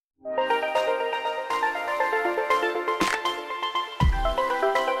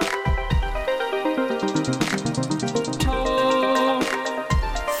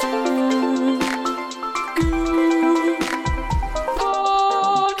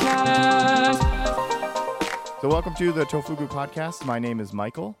So welcome to the Tofugu Podcast. My name is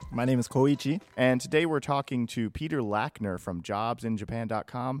Michael. My name is Koichi. And today we're talking to Peter Lackner from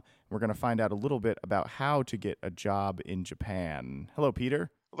jobsinjapan.com. We're going to find out a little bit about how to get a job in Japan. Hello,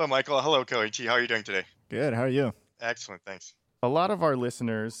 Peter. Hello, Michael. Hello, Koichi. How are you doing today? Good. How are you? Excellent. Thanks. A lot of our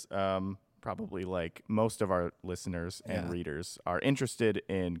listeners, probably like most of our listeners and readers, are interested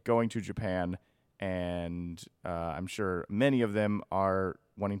in going to Japan. And I'm sure many of them are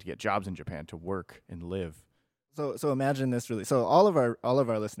wanting to get jobs in Japan to work and live. So imagine this really. So all of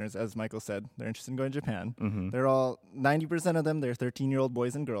our listeners, as Michael said, they're interested in going to Japan. Mm-hmm. They're all 90% of them. They're 13-year-old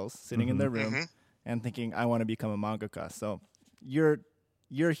boys and girls sitting in their room and thinking, "I want to become a mangaka." So you're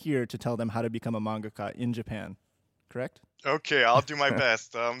here to tell them how to become a mangaka in Japan, correct? Okay, I'll do my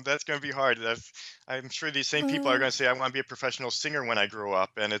best. That's going to be hard. I'm sure these same people are going to say, "I want to be a professional singer when I grow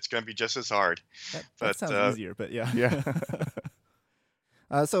up," and it's going to be just as hard. That sounds easier, but yeah. Yeah.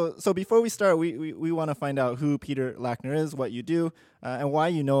 So before we start, we want to find out who Peter Lackner is, what you do, and why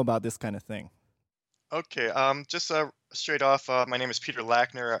you know about this kind of thing. Okay, just straight off, my name is Peter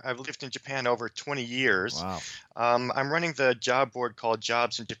Lackner. I've lived in Japan over 20 years. Wow. I'm running the job board called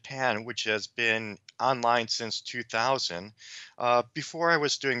Jobs in Japan, which has been online since 2000. Before I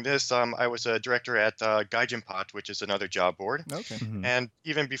was doing this, I was a director at Gaijinpat, which is another job board. Okay. Mm-hmm. And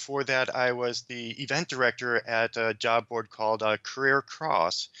even before that, I was the event director at a job board called Career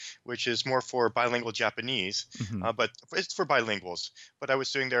Cross, which is more for bilingual Japanese, but it's for bilinguals. But I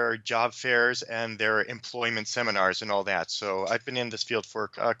was doing their job fairs and their employment seminars and all that. So I've been in this field for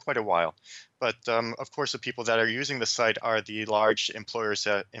quite a while. But of course, the people that are using the site are the large employers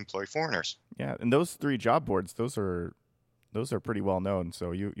that employ foreigners. Yeah, and those three job boards, those are pretty well known.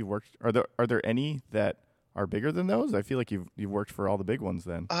 So you worked. Are there any that are bigger than those? I feel like you've worked for all the big ones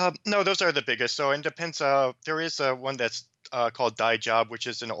then. No, those are the biggest. So it depends. There is one that's called DaiJob, which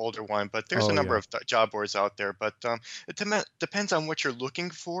is an older one, but there's a number of job boards out there. But it depends on what you're looking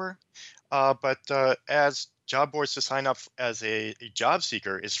for. But as job boards, to sign up as a job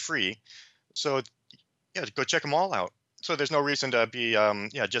seeker is free. So yeah, go check them all out. So there's no reason to be I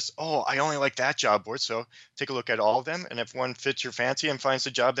only like that job board. So take a look at all of them, and if one fits your fancy and finds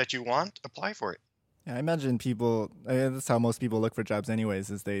the job that you want, apply for it. Yeah, I imagine that's how most people look for jobs anyways,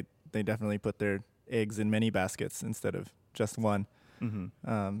 is they definitely put their eggs in many baskets instead of just one.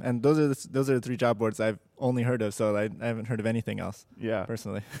 Mm-hmm. And those are the three job boards I've only heard of, so I haven't heard of anything else. Yeah,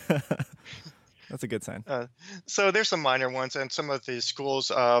 personally. That's a good sign. So there's some minor ones, and some of the schools,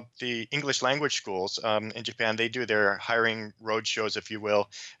 the English language schools in Japan, they do their hiring road shows, if you will,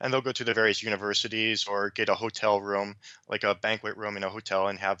 and they'll go to the various universities or get a hotel room, like a banquet room in a hotel,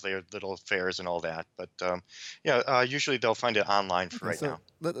 and have their little fairs and all that. But usually they'll find it online now.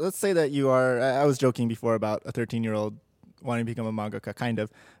 Let's say that you are, I was joking before about a 13-year-old wanting to become a mangaka, kind of,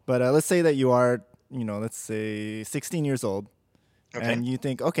 but let's say that you are, let's say 16 years old. Okay. And you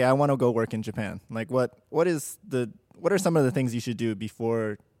think, okay, I want to go work in Japan. Like, what are some of the things you should do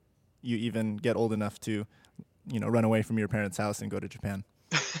before you even get old enough to, run away from your parents' house and go to Japan?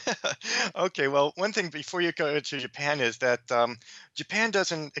 Okay, well, one thing before you go to Japan is that Japan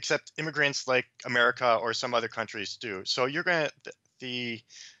doesn't accept immigrants like America or some other countries do. So you're going to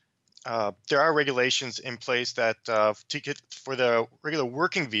there are regulations in place that to get for the regular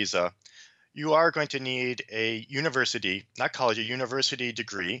working visa, you are going to need a university, not college, a university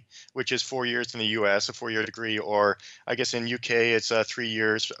degree, which is 4 years in the U.S., a 4-year degree, or I guess in U.K. it's 3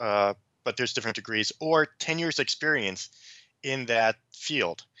 years, but there's different degrees, or 10 years experience in that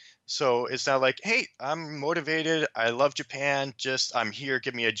field. So it's not like, hey, I'm motivated, I love Japan, I'm here,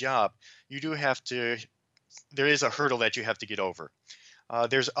 give me a job. There is a hurdle that you have to get over.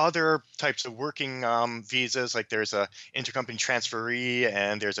 There's other types of working visas, like there's a intercompany transferee,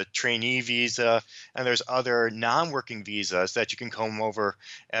 and there's a trainee visa, and there's other non-working visas that you can come over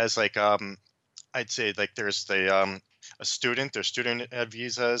as like I'd say like there's a student. There's student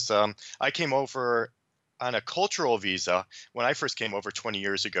visas. I came over on a cultural visa when I first came over 20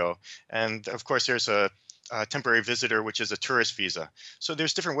 years ago, and of course there's a temporary visitor, which is a tourist visa. So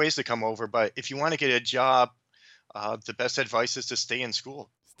there's different ways to come over, but if you want to get a job, the best advice is to stay in school.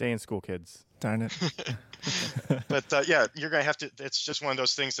 Stay in school, kids. Darn it. But you're going to have to, it's just one of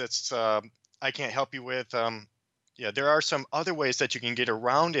those things that's I can't help you with. There are some other ways that you can get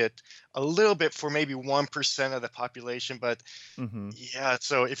around it a little bit for maybe 1% of the population. But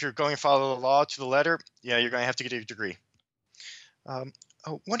so if you're going to follow the law to the letter, you're going to have to get a degree.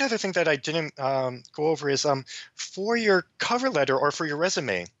 One other thing that I didn't go over is for your cover letter or for your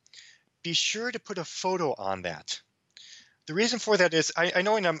resume, be sure to put a photo on that. The reason for that is I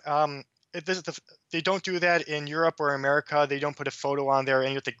know in they don't do that in Europe or America. They don't put a photo on there,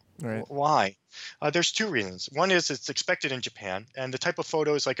 and you think, Right. why? There's two reasons. One is it's expected in Japan, and the type of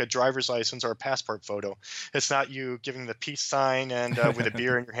photo is like a driver's license or a passport photo. It's not you giving the peace sign and with a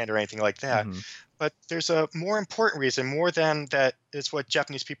beer in your hand or anything like that. Mhm. But there's a more important reason, more than that is what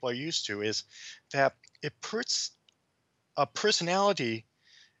Japanese people are used to, is that it puts a personality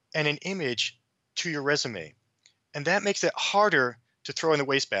and an image to your resume. And that makes it harder to throw in the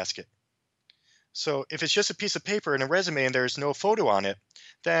wastebasket. So if it's just a piece of paper and a resume and there's no photo on it,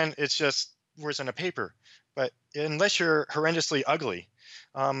 then it's just words on a paper. But unless you're horrendously ugly,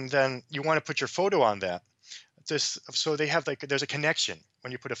 then you want to put your photo on that. So they have there's a connection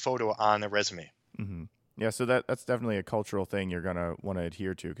when you put a photo on a resume. Mm-hmm. Yeah, so that's definitely a cultural thing you're going to want to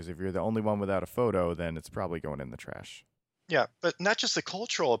adhere to, because if you're the only one without a photo, then it's probably going in the trash. Yeah, but not just the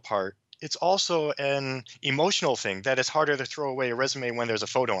cultural part. It's also an emotional thing that it's harder to throw away a resume when there's a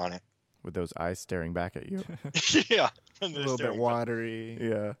photo on it. With those eyes staring back at you. Yeah. A little bit watery.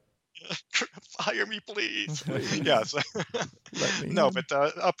 Yeah. Fire me, please. Please. Yeah. So no, in. but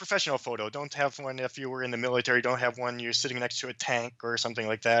a professional photo. Don't have one if you were in the military. Don't have one you're sitting next to a tank or something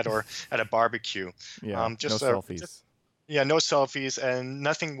like that, or at a barbecue. Yeah. Just no selfies. Yeah, no selfies, and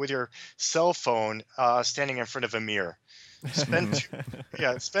nothing with your cell phone standing in front of a mirror. Spend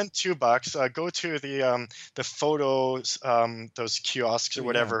 $2. Go to the photos, those kiosks or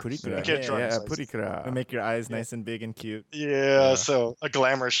whatever. Purikura. Get a driver's license. Purikura. It'll make your eyes nice and big and cute. Yeah, so a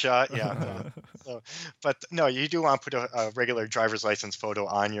glamour shot. Yeah. But no, you do want to put a regular driver's license photo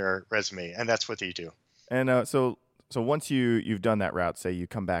on your resume, and that's what they do. And so once you've done that route, say you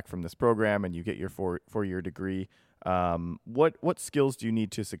come back from this program and you get your four-year degree, what skills do you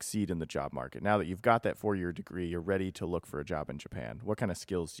need to succeed in the job market? Now that you've got that 4-year degree, you're ready to look for a job in Japan. What kind of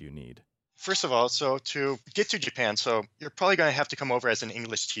skills do you need? First of all, so to get to Japan, so you're probably going to have to come over as an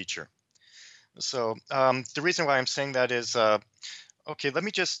English teacher. So the reason why I'm saying that is, okay, let me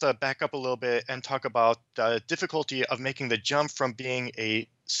just back up a little bit and talk about the difficulty of making the jump from being a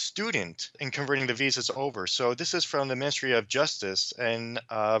student and converting the visas over. So this is from the Ministry of Justice and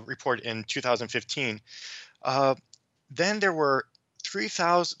report in 2015. Then there were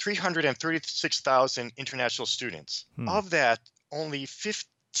 336,000 international students. Of that, only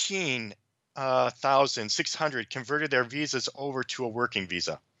 15,600 converted their visas over to a working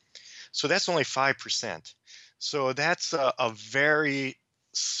visa. So that's only 5%. So that's a very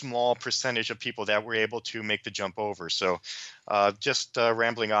small percentage of people that were able to make the jump over. So just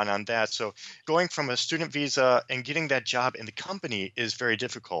rambling on that. So going from a student visa and getting that job in the company is very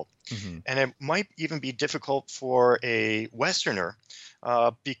difficult. Mm-hmm. And it might even be difficult for a Westerner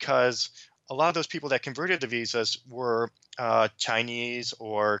because a lot of those people that converted the visas were Chinese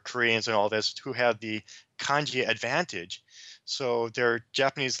or Koreans and all this who had the kanji advantage. So their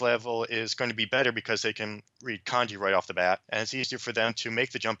Japanese level is going to be better because they can read kanji right off the bat, and it's easier for them to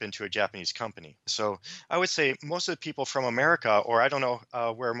make the jump into a Japanese company. So I would say most of the people from America, or I don't know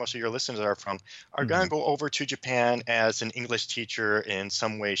where most of your listeners are from, are going to go over to Japan as an English teacher in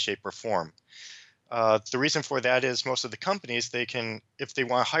some way, shape, or form. The reason for that is most of the companies, they can, if they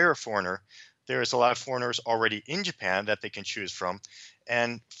want to hire a foreigner, there's a lot of foreigners already in Japan that they can choose from.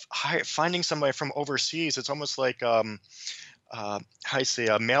 And finding somebody from overseas, it's almost like how I say,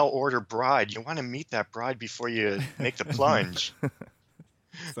 a mail order bride. You want to meet that bride before you make the plunge.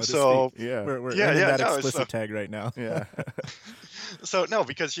 So yeah, we're in that explicit tag right now. Yeah. So no,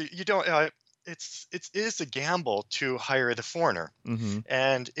 because you don't. It is a gamble to hire the foreigner,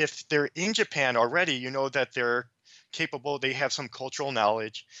 and if they're in Japan already, you know that they're capable. They have some cultural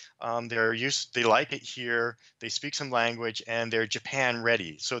knowledge. They like it here. They speak some language, and they're Japan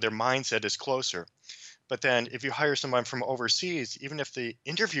ready. So their mindset is closer. But then if you hire someone from overseas, even if the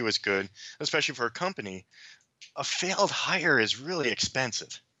interview is good, especially for a company, a failed hire is really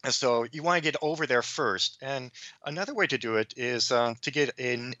expensive. And so you want to get over there first. And another way to do it is to get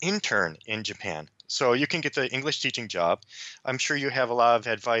an intern in Japan. So you can get the English teaching job. I'm sure you have a lot of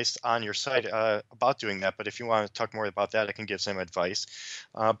advice on your site about doing that. But if you want to talk more about that, I can give some advice.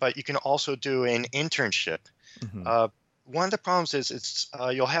 But you can also do an internship. One of the problems is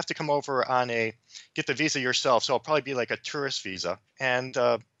you'll have to come over get the visa yourself. So it'll probably be like a tourist visa. And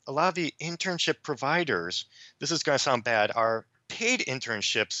a lot of the internship providers, this is going to sound bad, are paid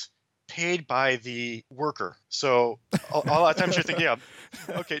internships paid by the worker. So a lot of times you're thinking,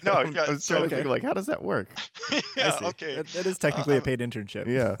 okay, no. Yeah, I was trying to think, like, how does that work? Yeah, okay. That is technically a paid internship.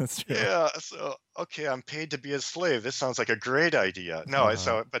 Yeah. That's true. Yeah, so, okay, I'm paid to be a slave. This sounds like a great idea. No,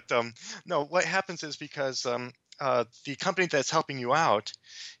 no, what happens is because the company that's helping you out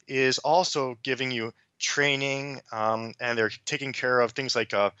is also giving you training, and they're taking care of things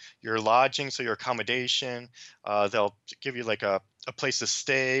like your lodging, so your accommodation. They'll give you like a place to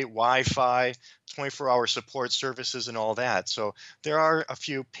stay, Wi-Fi, 24-hour support services, and all that. So there are a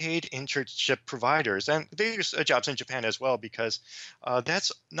few paid internship providers, and they use jobs in Japan as well, because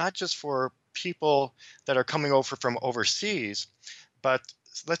that's not just for people that are coming over from overseas, but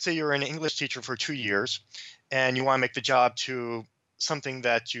let's say you're an English teacher for 2 years and you want to make the job to something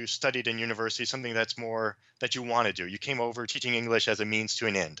that you studied in university, something that's more that you want to do. You came over teaching English as a means to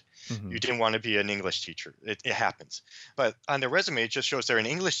an end. Mm-hmm. You didn't want to be an English teacher. It happens. But on their resume, it just shows they're an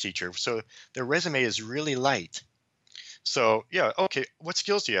English teacher. So their resume is really light. So yeah, okay, what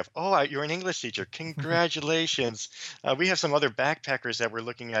skills do you have? Oh, you're an English teacher. Congratulations. We have some other backpackers that we're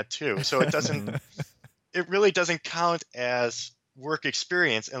looking at too. So it really doesn't count as work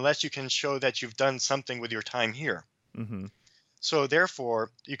experience unless you can show that you've done something with your time here. Mm-hmm. So therefore,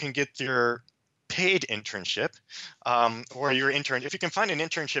 you can get your paid internship, or your intern. If you can find an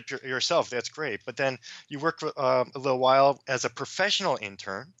internship yourself, that's great. But then you work for a little while as a professional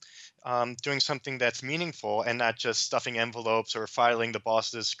intern, doing something that's meaningful and not just stuffing envelopes or filing the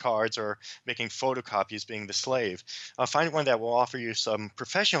boss's cards or making photocopies, being the slave. Find one that will offer you some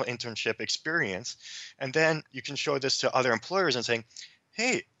professional internship experience, and then you can show this to other employers and saying,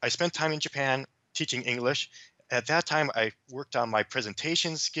 hey, I spent time in Japan teaching English. At that time, I worked on my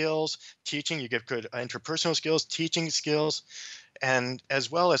presentation skills, teaching. You get good interpersonal skills, teaching skills, and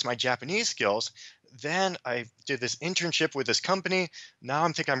as well as my Japanese skills. Then I did this internship with this company. Now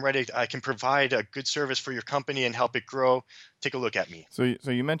I think I'm ready. I can provide a good service for your company and help it grow. Take a look at me. So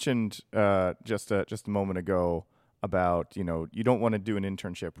you mentioned just a moment ago about, you don't want to do an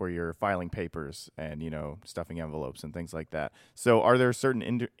internship where you're filing papers and, stuffing envelopes and things like that. So are there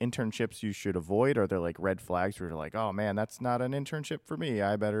certain internships you should avoid? Are there like red flags where you're like, oh man, that's not an internship for me,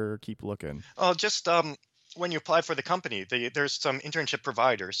 I better keep looking? Oh, just when you apply for the company, there's some internship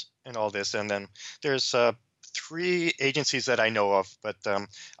providers and all this. And then there's 3 agencies that I know of, but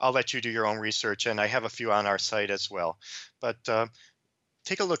I'll let you do your own research. And I have a few on our site as well. But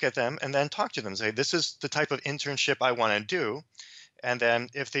take a look at them and then talk to them. Say, this is the type of internship I want to do. And then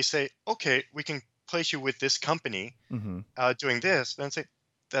if they say, okay, we can place you with this company doing this, then say,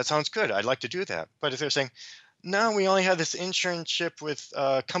 that sounds good. I'd like to do that. But if they're saying, no, we only have this internship with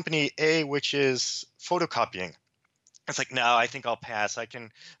company A, which is photocopying. It's like, no, I think I'll pass.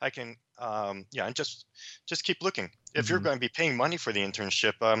 And just keep looking. If you're going to be paying money for the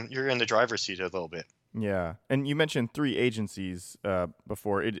internship, you're in the driver's seat a little bit. Yeah. And you mentioned 3 agencies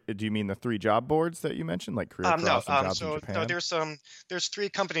before. Do you mean the 3 job boards that you mentioned, like Career Cross and Jobs in Japan? No, there's 3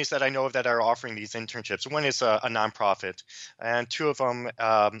 companies that I know of that are offering these internships. One is a nonprofit, and 2 of them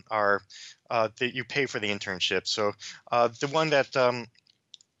are that you pay for the internship. So the one that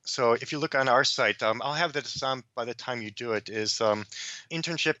so if you look on our site, I'll have this on by the time you do it, is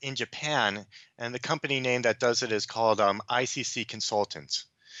Internship in Japan, and the company name that does it is called ICC Consultants.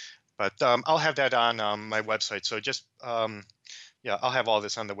 But I'll have that on my website. So just, I'll have all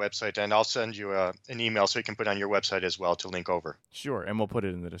this on the website, and I'll send you an email so you can put on your website as well to link over. Sure, and we'll put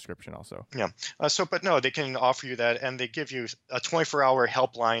it in the description also. Yeah. But no, they can offer you that, and they give you a 24-hour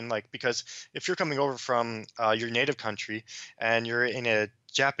helpline, because if you're coming over from your native country and you're in a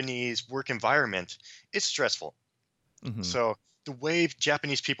Japanese work environment, it's stressful. Mm-hmm. So the way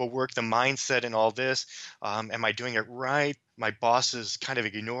Japanese people work, the mindset and all this, am I doing it right? My boss is kind of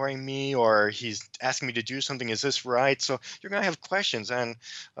ignoring me, or he's asking me to do something. Is this right? So you're going to have questions, and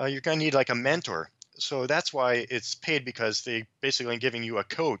you're going to need like a mentor. So that's why it's paid, because they basically giving you a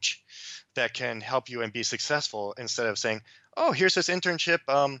coach that can help you and be successful, instead of saying, oh, here's this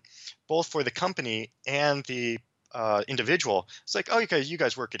internship, both for the company and the individual. It's like, oh, you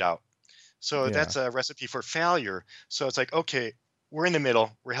guys work it out. So that's a recipe for failure. So it's like, okay, we're in the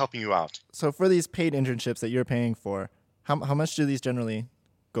middle. We're helping you out. So for these paid internships that you're paying for, how much do these generally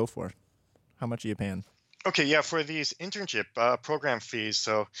go for? How much are you paying? Okay, yeah, for these internship program fees,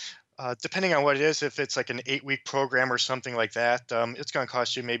 so depending on what it is, if it's like an 8-week program or something like that, it's going to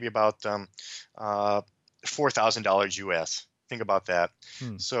cost you maybe about $4,000 US. Think about that.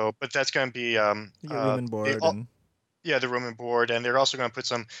 So, but that's going to be room and board. Yeah, the room and board, and they're also going to put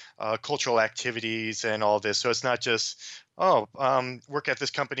some cultural activities and all this. So it's not just, work at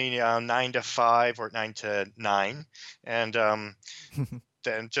this company 9 to 5 or 9 to 9, and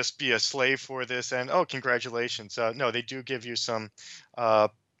then just be a slave for this. And congratulations! No, they do give you some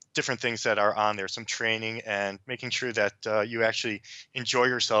different things that are on there, some training, and making sure that you actually enjoy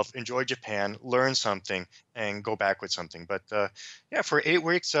yourself, enjoy Japan, learn something, and go back with something. But for 8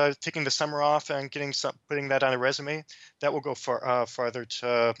 weeks, taking the summer off and putting that on a resume, that will go farther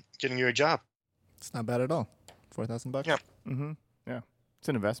to getting you a job. It's not bad at all. $4,000. Yeah. Mm-hmm. Yeah, it's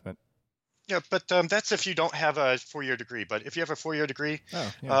an investment. Yeah, but that's if you don't have a 4-year degree. But if you have a 4-year degree,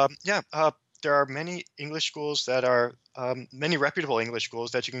 there are many English schools that are many reputable English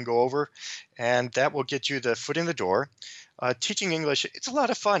schools that you can go over, and that will get you the foot in the door. Teaching English, it's a lot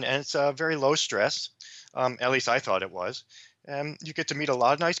of fun, and it's very low stress. At least I thought it was. And you get to meet a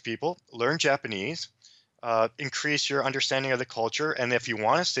lot of nice people, learn Japanese, increase your understanding of the culture, and if you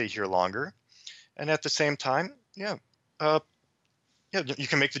want to stay here longer, and at the same time, you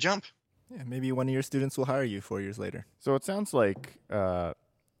can make the jump. Yeah, maybe one of your students will hire you 4 years later. So it sounds like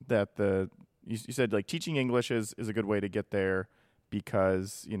that you said like teaching English is a good way to get there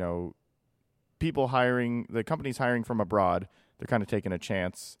because, you know, the companies hiring from abroad, they're kind of taking a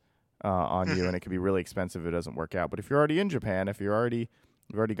chance on you, and it can be really expensive if it doesn't work out. But if you're already in Japan, you've already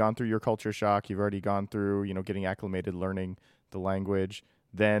gone through your culture shock, you've already gone through, you know, getting acclimated, learning the language,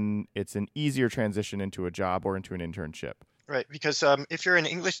 then it's an easier transition into a job or into an internship. Right, because if you're an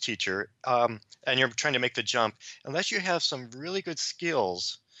English teacher and you're trying to make the jump, unless you have some really good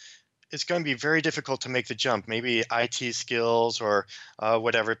skills, it's going to be very difficult to make the jump. Maybe IT skills or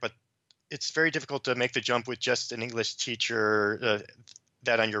whatever, but it's very difficult to make the jump with just an English teacher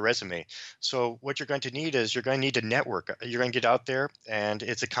that on your resume. So what you're going to need is you're going to need to network. You're going to get out there, and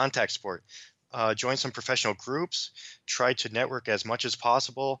it's a contact sport. Join some professional groups, try to network as much as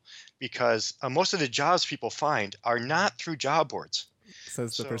possible, because most of the jobs people find are not through job boards.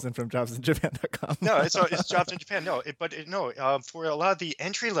 Says the person from jobsinjapan.com. No, it's Jobs in Japan. No, for a lot of the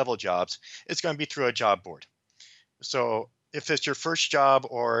entry-level jobs, it's going to be through a job board. So if it's your first job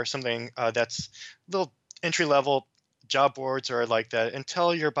or something that's a little entry-level, job boards are like that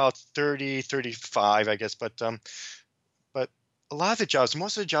until you're about 30, 35, I guess. But a lot of the jobs,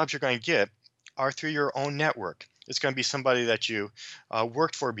 most of the jobs you're going to get are through your own network. It's going to be somebody that you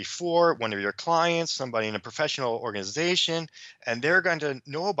worked for before, one of your clients, somebody in a professional organization, and they're going to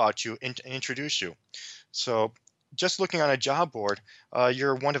know about you and introduce you. So just looking on a job board,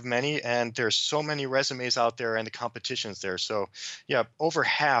 you're one of many, and there's so many resumes out there and the competition's there. So yeah, over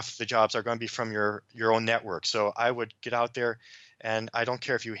half the jobs are going to be from your own network. So I would get out there, and I don't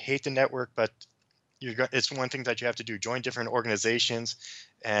care if you hate the network, but it's one thing that you have to do: join different organizations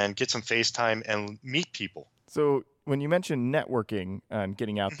and get some face time and meet people. So when you mention networking and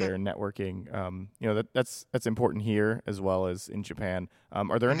getting out there and networking, you know, that's important here as well as in Japan.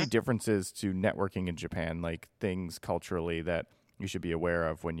 Are there any differences to networking in Japan, like things culturally that you should be aware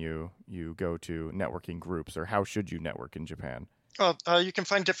of when you go to networking groups, or how should you network in Japan? Well, you can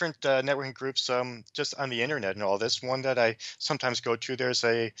find different networking groups just on the internet and all this. One that I sometimes go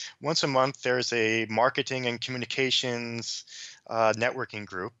to, once a month, there's a marketing and communications networking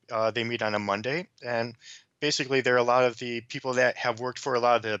group. They meet on a Monday, and basically there are a lot of the people that have worked for a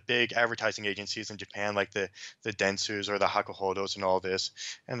lot of the big advertising agencies in Japan, like the Dentsus or the Hakuhodos and all this.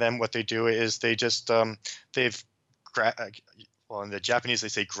 And then what they do is they just in the Japanese they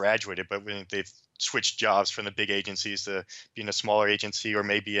say graduated, but when they've switch jobs from the big agencies to being a smaller agency or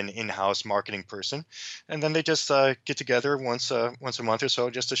maybe an in-house marketing person, and then they just get together once a month or so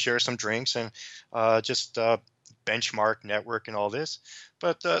just to share some drinks and just benchmark, network, and all this.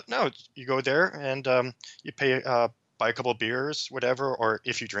 But no, you go there and you pay buy a couple of beers, whatever, or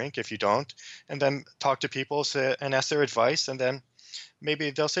if you drink, if you don't, and then talk to people and ask their advice, and then maybe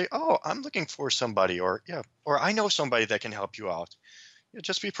they'll say, "Oh, I'm looking for somebody," or I know somebody that can help you out.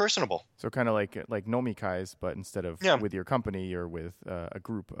 Just be personable. So kind of like nomikais, but instead of with your company, you're with a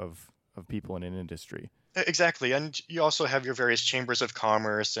group of people in an industry. Exactly. And you also have your various chambers of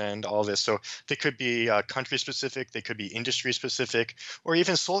commerce and all this. So they could be country specific, they could be industry specific, or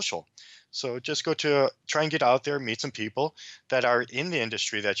even social. So just try and get out there, meet some people that are in the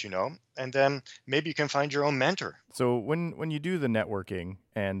industry that you know, and then maybe you can find your own mentor. So when you do the networking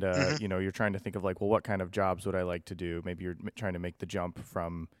and you know, you're trying to think of like, well, what kind of jobs would I like to do? Maybe you're trying to make the jump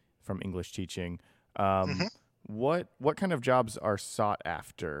from English teaching. What kind of jobs are sought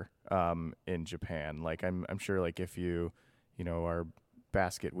after in Japan? Like I'm sure like if you know are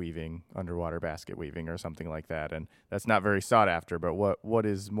underwater basket weaving or something like that, and that's not very sought after, but what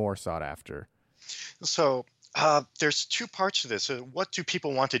is more sought after? So there's two parts to this. What do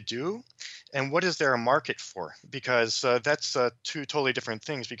people want to do, and what is there a market for? Because that's two totally different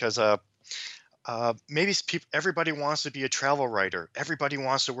things. Because maybe everybody wants to be a travel writer. Everybody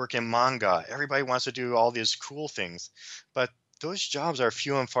wants to work in manga. Everybody wants to do all these cool things. But those jobs are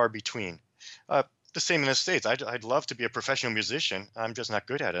few and far between. The same in the States. I'd love to be a professional musician. I'm just not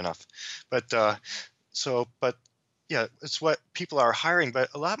good at enough. But yeah, it's what people are hiring, but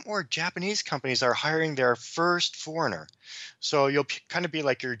a lot more Japanese companies are hiring their first foreigner. So you'll kind of be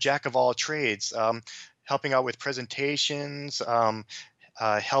like your jack of all trades, helping out with presentations,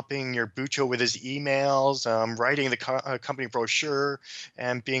 helping your Bucho with his emails, writing the company brochure,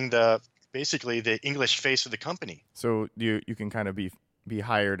 and being basically the English face of the company. So you can kind of be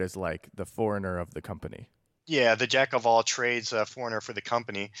hired as like the foreigner of the company. Yeah, the jack of all trades foreigner for the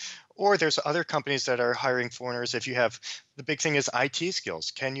company. Or there's other companies that are hiring foreigners. If you have, the big thing is IT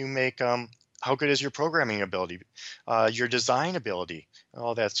skills. Can you make, how good is your programming ability, your design ability,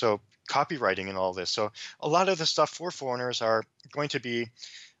 all that. So copywriting and all this. So a lot of the stuff for foreigners are going to be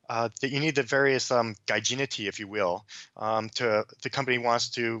that you need the various gaijinity, if you will, to the company wants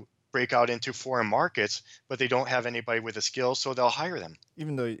to break out into foreign markets, but they don't have anybody with the skills, so they'll hire them.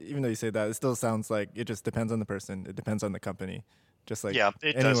 Even though you say that, it still sounds like it just depends on the person. It depends on the company, just like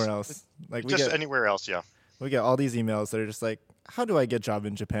anywhere else. Like Anywhere else, yeah. We get all these emails that are just like, "How do I get a job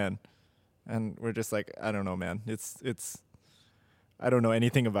in Japan?" And we're just like, "I don't know, man. It's I don't know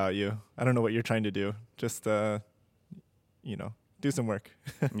anything about you. I don't know what you're trying to do. Just do some work."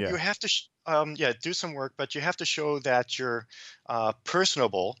 Yeah. You have to do some work, but you have to show that you're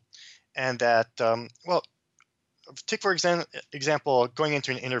personable, and that take for example going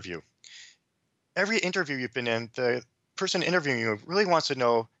into an interview. Every interview you've been in, the person interviewing you really wants to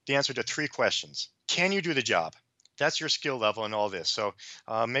know the answer to 3 questions. Can you do the job? That's your skill level and all this. So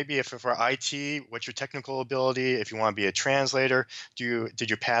maybe if for IT, what's your technical ability? If you want to be a translator, did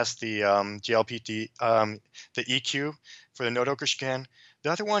you pass the JLPT, the EQ for the Nodoku Shiken?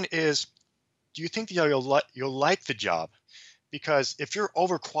 The other one is, do you think that you'll like the job? Because if you're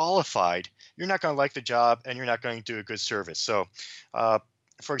overqualified, you're not going to like the job and you're not going to do a good service. So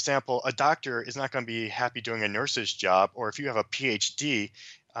for example, a doctor is not going to be happy doing a nurse's job, or if you have a PhD,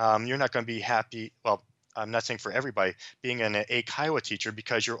 you're not going to be happy. Well, I'm not saying for everybody, being an Eikaiwa teacher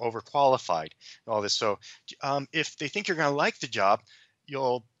because you're overqualified and all this. So if they think you're going to like the job,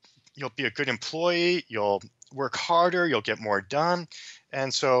 you'll be a good employee, you'll work harder, you'll get more done.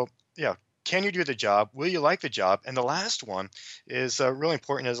 And so, yeah, can you do the job? Will you like the job? And the last one is really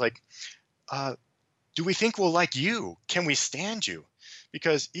important, is like, do we think we'll like you? Can we stand you?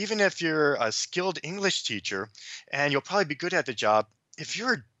 Because even if you're a skilled English teacher and you'll probably be good at the job, if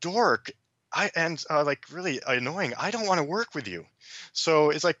you're a dork and like really annoying, I don't want to work with you. So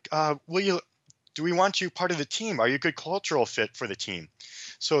it's like, do we want you part of the team? Are you a good cultural fit for the team?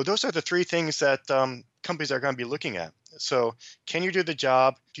 So those are the 3 things that companies are going to be looking at. So can you do the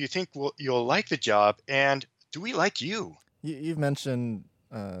job? Do you think you'll like the job? And do we like you? You've mentioned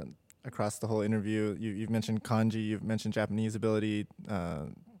across the whole interview, you've mentioned kanji, you've mentioned Japanese ability,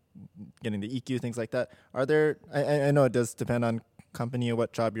 getting the EQ, things like that. Are there, I know it does depend on company or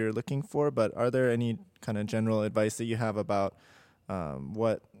what job you're looking for, but are there any kind of general advice that you have about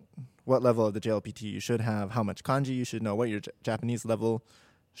what level of the JLPT you should have, how much kanji you should know, what your Japanese level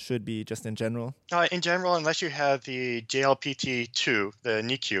should be, just in general? In general, unless you have the JLPT2, the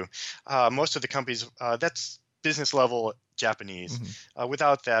NIKU, most of the companies, that's business level Japanese. Mm-hmm.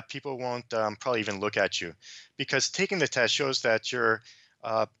 Without that, people won't probably even look at you, because taking the test shows that you're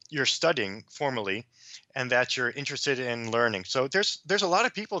studying formally and that you're interested in learning. So there's a lot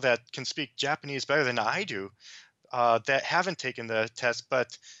of people that can speak Japanese better than I do that haven't taken the test,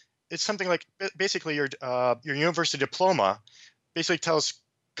 but it's something like basically your university diploma basically tells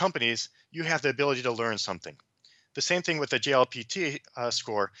companies you have the ability to learn something. The same thing with the JLPT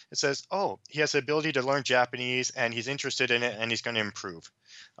score. It says, oh, he has the ability to learn Japanese and he's interested in it and he's going to improve.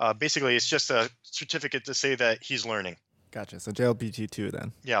 Basically, it's just a certificate to say that he's learning. Gotcha. So JLPT2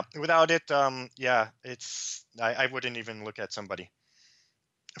 then. Yeah. Without it, it's I wouldn't even look at somebody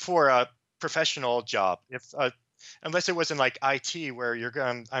for a professional job. Unless it was in like IT, where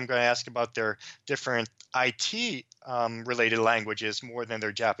I'm going to ask about their different IT related languages more than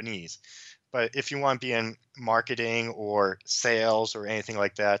their Japanese. But if you want to be in marketing or sales or anything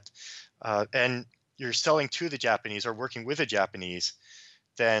like that, and you're selling to the Japanese or working with the Japanese,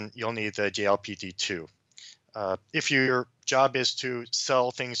 then you'll need the JLPT2. If your job is to sell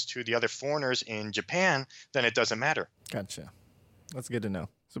things to the other foreigners in Japan, then it doesn't matter. Gotcha. That's good to know.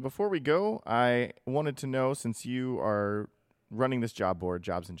 So before we go, I wanted to know, since you are running this job board,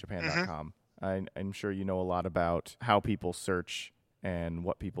 jobsinjapan.com, mm-hmm. I'm sure you know a lot about how people search and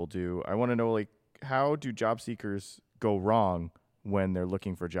what people do. I want to know, like, how do job seekers go wrong when they're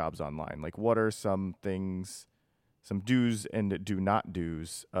looking for jobs online? Like, what are some things, some do's and do not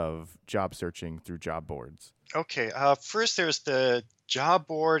do's of job searching through job boards? Okay. First, there's the job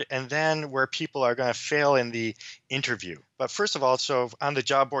board, and then where people are going to fail in the interview. But first of all, so on the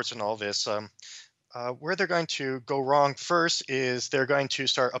job boards and all this, where they're going to go wrong first is they're going to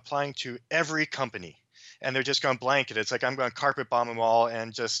start applying to every company. And they're just going blanket. It's like I'm going to carpet bomb them all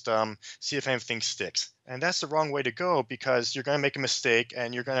and just see if anything sticks. And that's the wrong way to go, because you're going to make a mistake,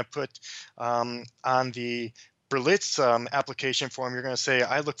 and you're going to put on the Berlitz application form, you're going to say,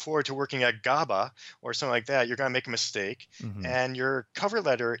 I look forward to working at GABA or something like that. You're going to make a mistake. Mm-hmm. And your cover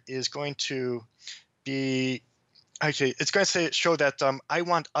letter is going to be, actually, it's going to show that I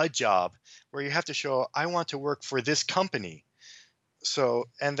want a job, where you have to show I want to work for this company. So,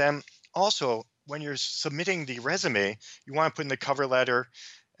 and then also, when you're submitting the resume, you want to put in the cover letter,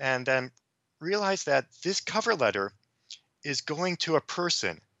 and then realize that this cover letter is going to a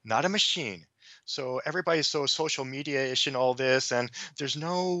person, not a machine. So everybody's so social media-ish and all this, and there's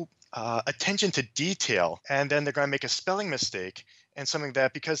no attention to detail. And then they're going to make a spelling mistake and something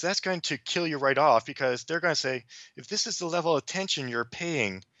that, because that's going to kill you right off, because they're going to say, if this is the level of attention you're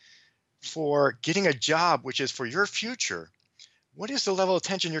paying for getting a job, which is for your future, what is the level of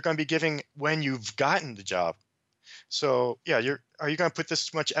attention you're going to be giving when you've gotten the job? So yeah, are you going to put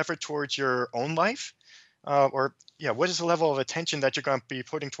this much effort towards your own life? Or yeah, what is the level of attention that you're going to be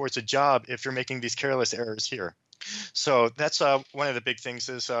putting towards a job if you're making these careless errors here? So that's one of the big things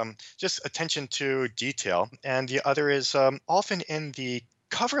is just attention to detail. And the other is often in the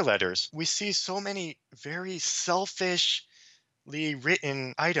cover letters, we see so many very selfishly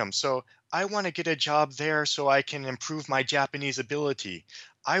written items. So I want to get a job there so I can improve my Japanese ability.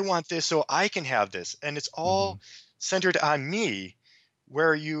 I want this so I can have this. And it's all centered on me,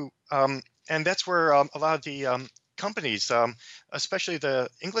 where you, and that's where a lot of the companies, especially the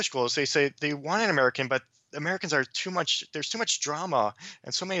English schools, they say they want an American, but Americans are too much, there's too much drama.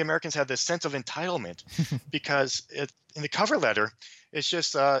 And so many Americans have this sense of entitlement because in the cover letter, it's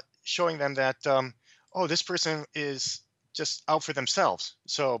just showing them that, oh, this person is just out for themselves.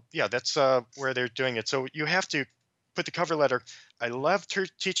 So yeah, that's where they're doing it. So you have to put the cover letter, I love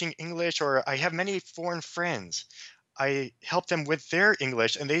teaching English, or I have many foreign friends. I help them with their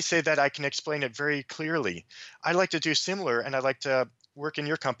English, and they say that I can explain it very clearly. I'd like to do similar, and I'd like to work in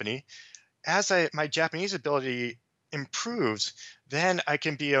your company. As my Japanese ability improves, then I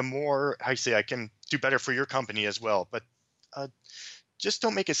can be I can do better for your company as well. But just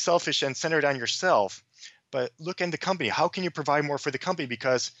don't make it selfish and centered on yourself, but look in the company. How can you provide more for the company?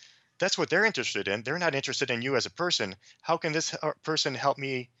 Because that's what they're interested in. They're not interested in you as a person. How can this person help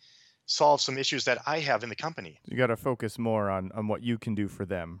me solve some issues that I have in the company? You got to focus more on what you can do for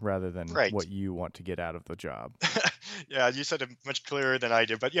them rather than right. what you want to get out of the job. Yeah, you said it much clearer than I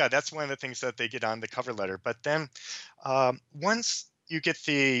did. But yeah, that's one of the things that they get on the cover letter. But then once you get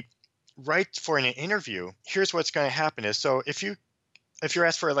the right for an interview, here's what's going to happen is, so if you're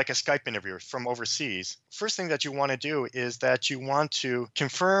asked for like a Skype interview from overseas, first thing that you want to do is that you want to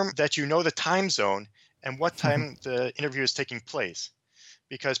confirm that you know the time zone and what time the interview is taking place.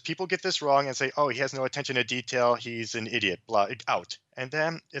 Because people get this wrong and say, oh, he has no attention to detail, he's an idiot, blah, out. And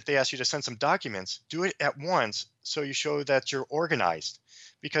then if they ask you to send some documents, do it at once so you show that you're organized.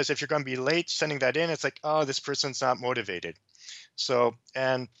 Because if you're going to be late sending that in, it's like, oh, this person's not motivated. So,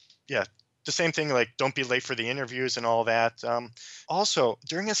 and yeah, the same thing, like don't be late for the interviews and all that. Also,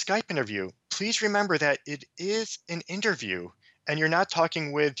 during a Skype interview, please remember that it is an interview and you're not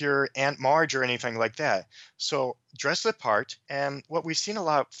talking with your Aunt Marge or anything like that. So dress the part. And what we've seen a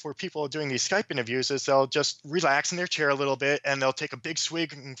lot for people doing these Skype interviews is they'll just relax in their chair a little bit and they'll take a big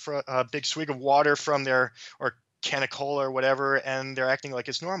swig of water from their, or can of cola or whatever, and they're acting like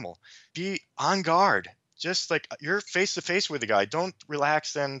it's normal. Be on guard. Just like you're face to face with the guy. Don't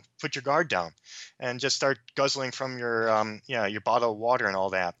relax and put your guard down and just start guzzling from your your bottle of water and all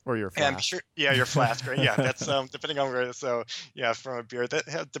that. Or your flask. And sure, your flask, right? Yeah, that's depending on where. So yeah, from a beer,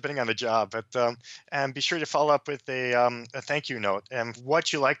 depending on the job. But and be sure to follow up with a thank you note and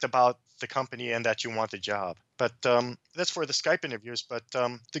what you liked about the company and that you want the job. But that's for the Skype interviews. But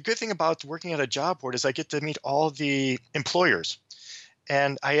the good thing about working at a job board is I get to meet all the employers.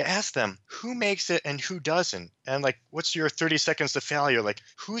 And I asked them, who makes it and who doesn't? And like, what's your 30 seconds to failure? Like,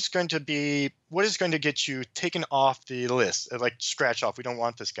 what is going to get you taken off the list? Like, scratch off, we don't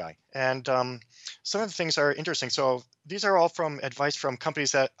want this guy. And some of the things are interesting. So these are all from advice from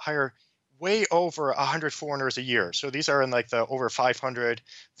companies that hire way over 100 foreigners a year. So these are in like the over 500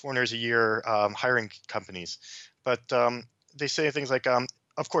 foreigners a year hiring companies. But they say things like,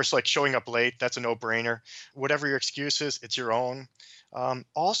 of course, like showing up late, that's a no-brainer. Whatever your excuse is, it's your own.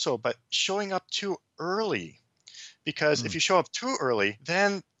 Also, but showing up too early, because if you show up too early,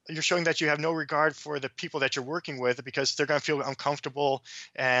 then you're showing that you have no regard for the people that you're working with, because they're going to feel uncomfortable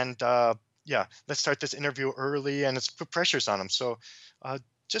and let's start this interview early, and it's put pressures on them. So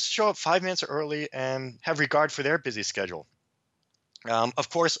just show up 5 minutes early and have regard for their busy schedule. Of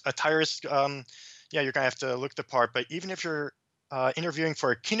course, attire is, you're going to have to look the part, but even if you're interviewing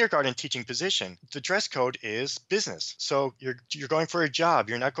for a kindergarten teaching position, the dress code is business. So you're going for a job.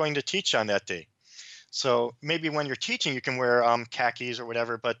 You're not going to teach on that day. So maybe when you're teaching, you can wear khakis or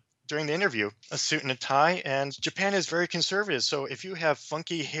whatever, but during the interview, a suit and a tie. And Japan is very conservative. So if you have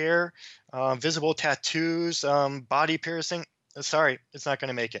funky hair, visible tattoos, body piercing, sorry, it's not going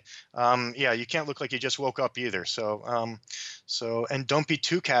to make it. You can't look like you just woke up either. So, and don't be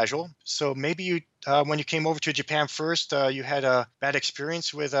too casual. So maybe you, when you came over to Japan first, you had a bad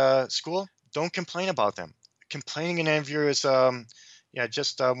experience with school. Don't complain about them. Complaining in an interview is,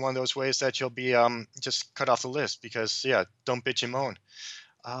 just one of those ways that you'll be just cut off the list because, don't bitch and moan.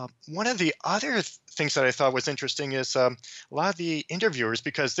 One of the other things that I thought was interesting is a lot of the interviewers,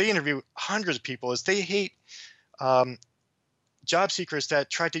 because they interview hundreds of people, is they hate job seekers that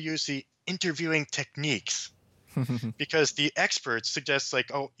try to use the interviewing techniques because the experts suggest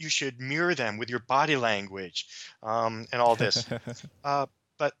like, oh, you should mirror them with your body language and all this.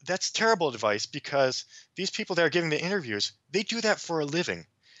 But that's terrible advice because these people that are giving the interviews, they do that for a living.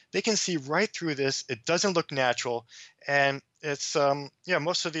 They can see right through this. It doesn't look natural. And it's,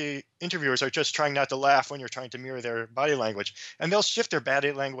 most of the interviewers are just trying not to laugh when you're trying to mirror their body language. And they'll shift their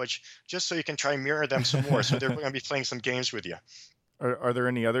body language just so you can try and mirror them some more. So they're going to be playing some games with you. Are there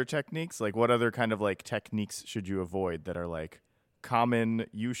any other techniques? Like what other kind of like techniques should you avoid that are like common,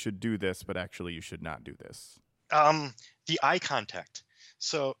 you should do this, but actually you should not do this? The eye contact.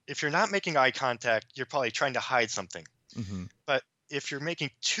 So if you're not making eye contact, you're probably trying to hide something. Mm-hmm. But if you're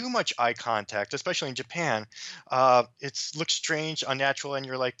making too much eye contact, especially in Japan, it looks strange, unnatural, and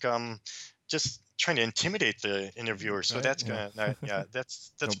you're like just trying to intimidate the interviewer. So that's gonna,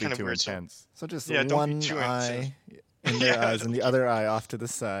 that's kind of weird. Intense. So just one eye in their eyes and the other eye off to the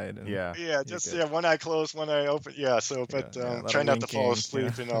side. And one eye closed, one eye open. Try not to fall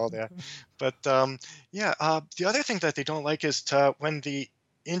asleep and all that. But the other thing that they don't like is when the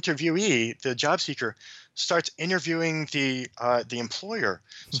interviewee, the job seeker, starts interviewing the employer.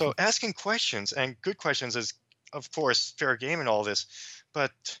 So asking questions, and good questions is, of course, fair game and all this,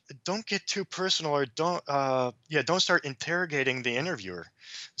 but don't get too personal or don't start interrogating the interviewer.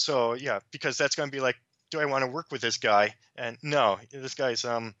 So because that's going to be like, do I want to work with this guy? And no, this guy's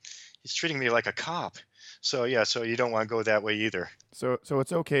he's treating me like a cop. So so you don't want to go that way either. So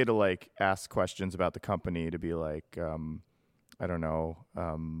it's okay to like ask questions about the company, to be like, I don't know,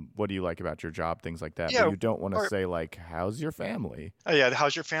 what do you like about your job, things like that. But you don't want to say like, how's your family?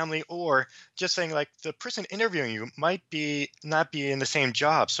 How's your family? Or just saying like the person interviewing you might not be in the same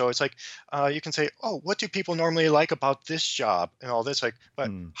job. So it's like you can say, oh, what do people normally like about this job and all this? Like, but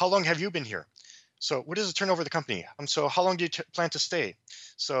how long have you been here? So what is the turnover of the company? So how long do you plan to stay?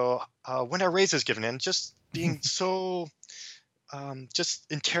 So when are raises given? And just being so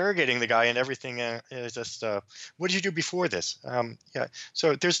just interrogating the guy and everything is just, what did you do before this?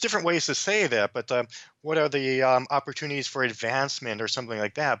 So there's different ways to say that, but what are the opportunities for advancement or something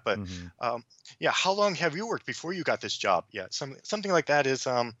like that? But how long have you worked before you got this job? Something like that is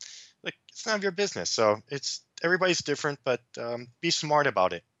like, it's none of your business. So everybody's different, but be smart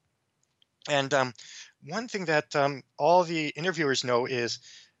about it. And one thing that all the interviewers know is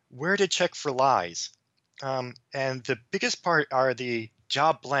where to check for lies. And the biggest part are the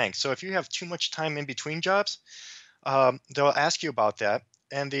job blanks. So if you have too much time in between jobs, they'll ask you about that.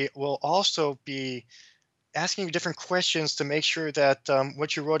 And they will also be asking you different questions to make sure that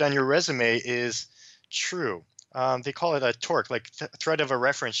what you wrote on your resume is true. They call it a TORC, like threat of a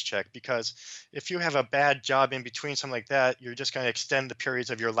reference check, because if you have a bad job in between, something like that, you're just going to extend the periods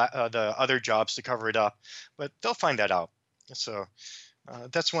of your the other jobs to cover it up. But they'll find that out. So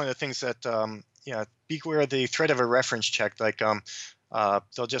that's one of the things that, beware of the threat of a reference check. Like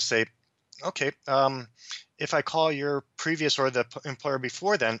they'll just say, okay, if I call your previous or the employer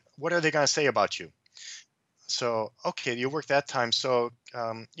before then, what are they going to say about you? So, okay, you worked that time. So,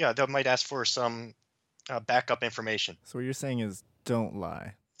 they might ask for some backup information. So what you're saying is don't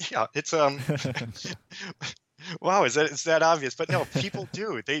lie. Yeah, it's wow, is that obvious? But no, people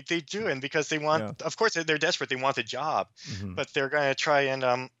do. They do, and because they want, of course, they're desperate. They want the job, but they're going to try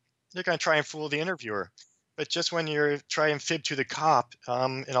and fool the interviewer. But just when you're trying to fib to the cop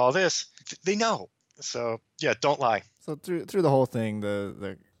and all this, they know. So don't lie. So through the whole thing,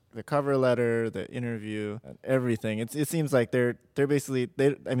 the cover letter, the interview, everything. It seems like they're basically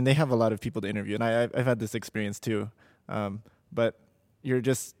they have a lot of people to interview, and I've had this experience too. But you're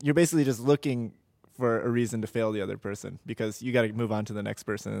basically just looking for a reason to fail the other person, because you got to move on to the next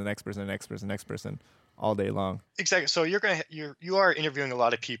person, and the next person, the next person, the next person, all day long. Exactly. So you are interviewing a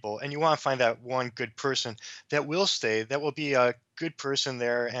lot of people, and you want to find that one good person that will stay, that will be a good person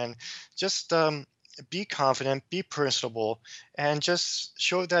there, and just be confident, be personable, and just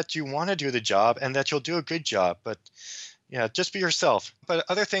show that you want to do the job and that you'll do a good job. But yeah, just be yourself. But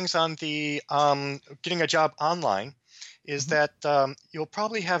other things on the getting a job online is that you'll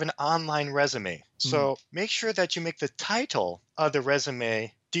probably have an online resume. So make sure that you make the title of the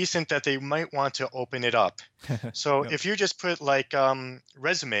resume decent, that they might want to open it up. So if you just put like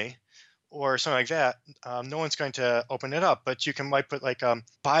resume or something like that, no one's going to open it up. But you might put like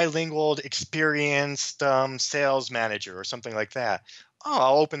bilingual, experienced sales manager or something like that. Oh,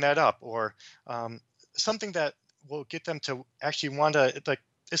 I'll open that up. Or something that will get them to actually want to, like,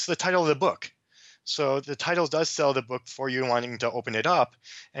 it's the title of the book. So the title does sell the book for you wanting to open it up,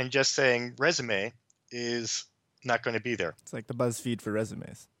 and just saying resume is not going to be there. It's like the BuzzFeed for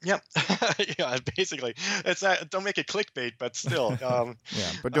resumes. Yep. Yeah, basically. It's not, don't make it clickbait, but still. Yeah,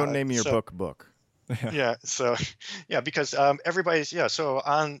 but don't name your book. Yeah. So, yeah, because everybody's, so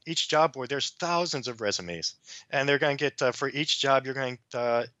on each job board, there's thousands of resumes, and they're going to get, for each job,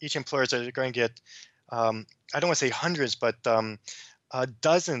 each employer is going to get, I don't want to say hundreds, but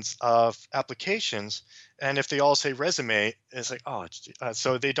dozens of applications. And if they all say resume, it's like,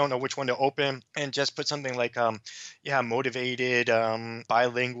 so they don't know which one to open, and just put something like, motivated,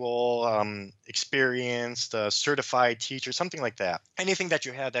 bilingual, experienced, certified teacher, something like that. Anything that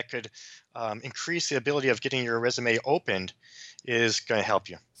you have that could increase the ability of getting your resume opened is going to help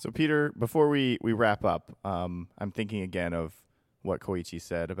you. So Peter, before we wrap up, I'm thinking again of what Koichi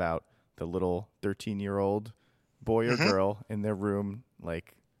said about the little 13-year-old boy or girl in their room,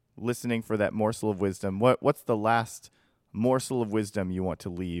 like listening for that morsel of wisdom. What's the last morsel of wisdom you want to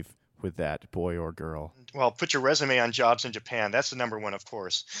leave with that boy or girl? Well, put your resume on Jobs in Japan. That's the number one, of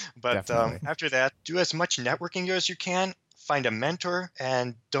course. But after that, do as much networking as you can. Find a mentor,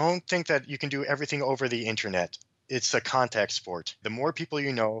 and don't think that you can do everything over the internet. It's a contact sport. The more people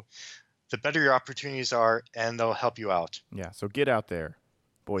you know, the better your opportunities are, and they'll help you out. Yeah, so get out there,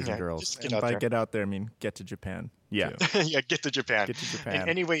 boys and girls. Get out there, I mean get to Japan. Yeah. Yeah, get to Japan. Get to Japan. In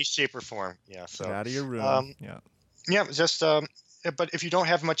any way, shape, or form. Yeah. So get out of your room. But if you don't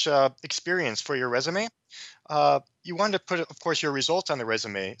have much experience for your resume, you want to put, of course, your results on the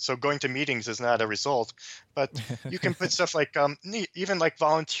resume. So going to meetings is not a result, but you can put stuff like even like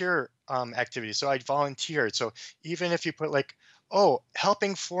volunteer activities. So I volunteered. So even if you put like,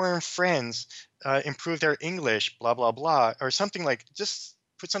 helping foreign friends improve their English, blah, blah, blah, or something like, just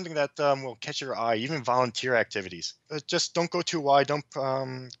put something that will catch your eye, even volunteer activities. Just don't go too wide. Don't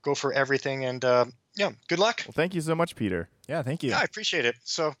go for everything. And good luck. Well, thank you so much, Peter. Yeah, thank you. Yeah, I appreciate it.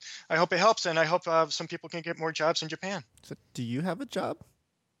 So I hope it helps, and I hope some people can get more jobs in Japan. So do you have a job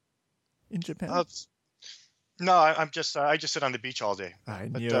in Japan? No, I just sit on the beach all day. I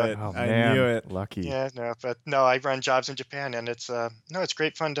knew it. Oh, man. I knew it. Lucky. Yeah, I run jobs in Japan, and it's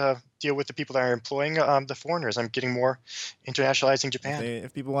great fun to deal with the people that are employing the foreigners. I'm getting more internationalizing Japan.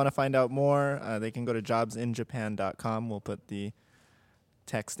 If people want to find out more, they can go to jobsinjapan.com. We'll put the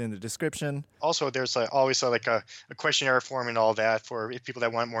text in the description. Also, there's always a questionnaire form and all that for people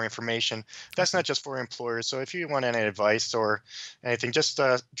that want more information. That's not just for employers. So if you want any advice or anything, just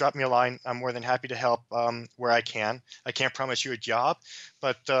drop me a line. I'm more than happy to help where I can. I can't promise you a job,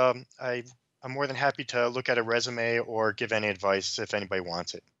 but I'm more than happy to look at a resume or give any advice if anybody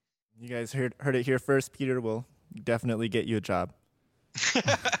wants it. You guys heard it here first. Peter will definitely get you a job.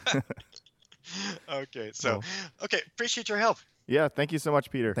 Okay, appreciate your help. Yeah, thank you so much,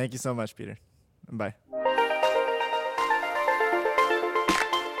 Peter. Thank you so much, Peter. Bye.